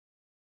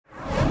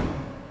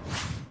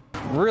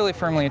really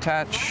firmly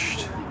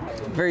attached.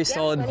 Very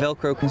solid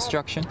Velcro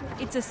construction.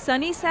 It's a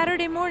sunny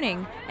Saturday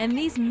morning, and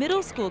these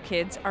middle school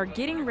kids are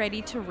getting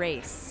ready to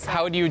race.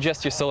 How would you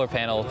adjust your solar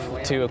panel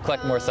to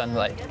collect more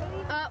sunlight?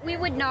 We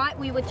would not.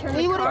 We would turn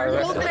the car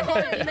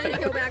and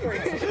then go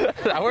backwards.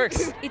 That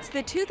works. It's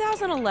the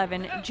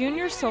 2011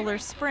 Junior Solar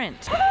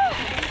Sprint.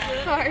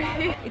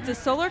 Sorry. It's a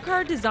solar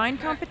car design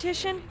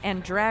competition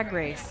and drag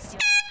race.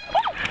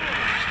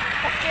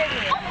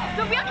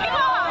 The wheel came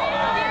off!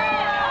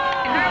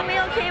 Our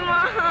wheel came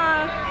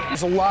off!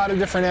 There's a lot of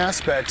different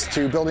aspects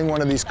to building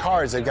one of these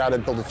cars. They've got to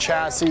build a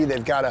chassis,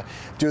 they've got to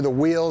do the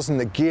wheels and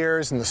the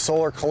gears and the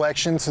solar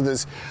collection, so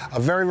there's a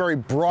very, very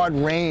broad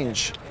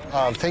range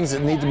of things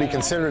that need to be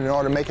considered in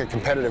order to make a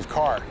competitive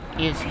car.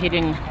 Is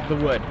hitting the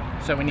wood,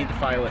 so we need to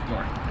file it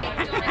more.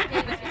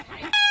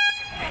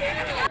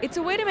 It's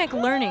a way to make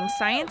learning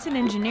science and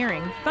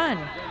engineering fun.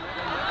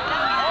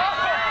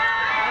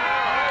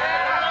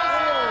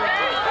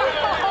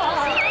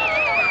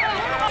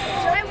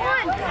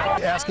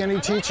 Ask any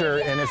teacher,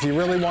 and if you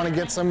really want to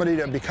get somebody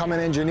to become an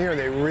engineer,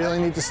 they really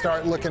need to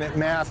start looking at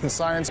math and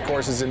science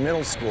courses in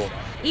middle school.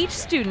 Each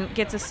student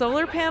gets a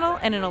solar panel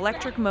and an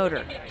electric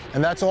motor.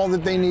 And that's all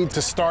that they need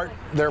to start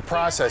their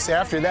process.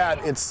 After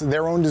that, it's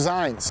their own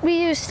designs.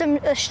 We used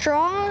a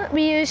straw,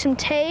 we used some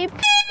tape.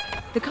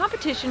 The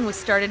competition was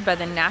started by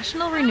the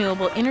National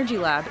Renewable Energy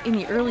Lab in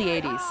the early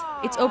 80s.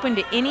 It's open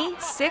to any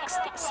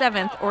 6th,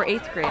 7th, or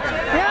 8th grader.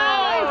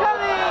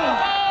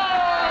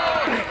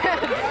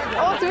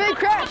 Ultimate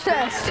crash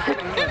test.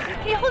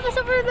 Can you hold us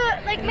over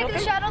make the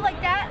shadow like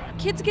that?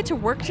 Kids get to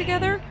work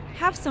together,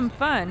 have some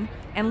fun,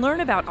 and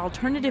learn about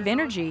alternative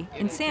energy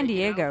in San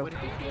Diego.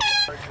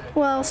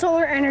 Well,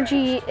 solar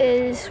energy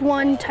is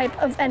one type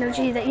of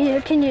energy that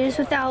you can use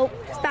without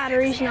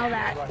batteries and all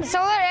that.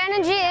 Solar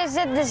energy is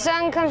that the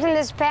sun comes in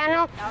this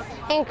panel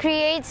and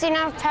creates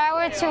enough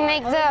power to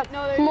make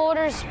the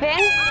motor spin.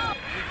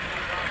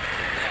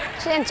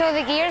 And so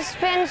the gears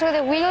spin, so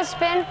the wheels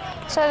spin,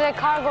 so the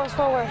car goes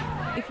forward.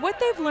 If what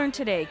they've learned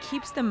today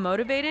keeps them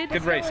motivated,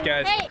 Good race,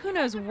 guys. who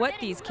knows what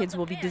these kids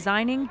will be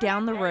designing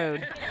down the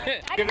road.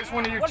 Give us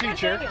one of your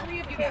teacher.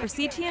 For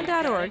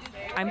CTN.org,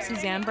 I'm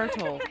Suzanne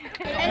Bartol.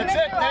 That's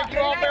it. Thank you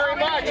all very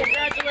much.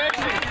 Congratulations.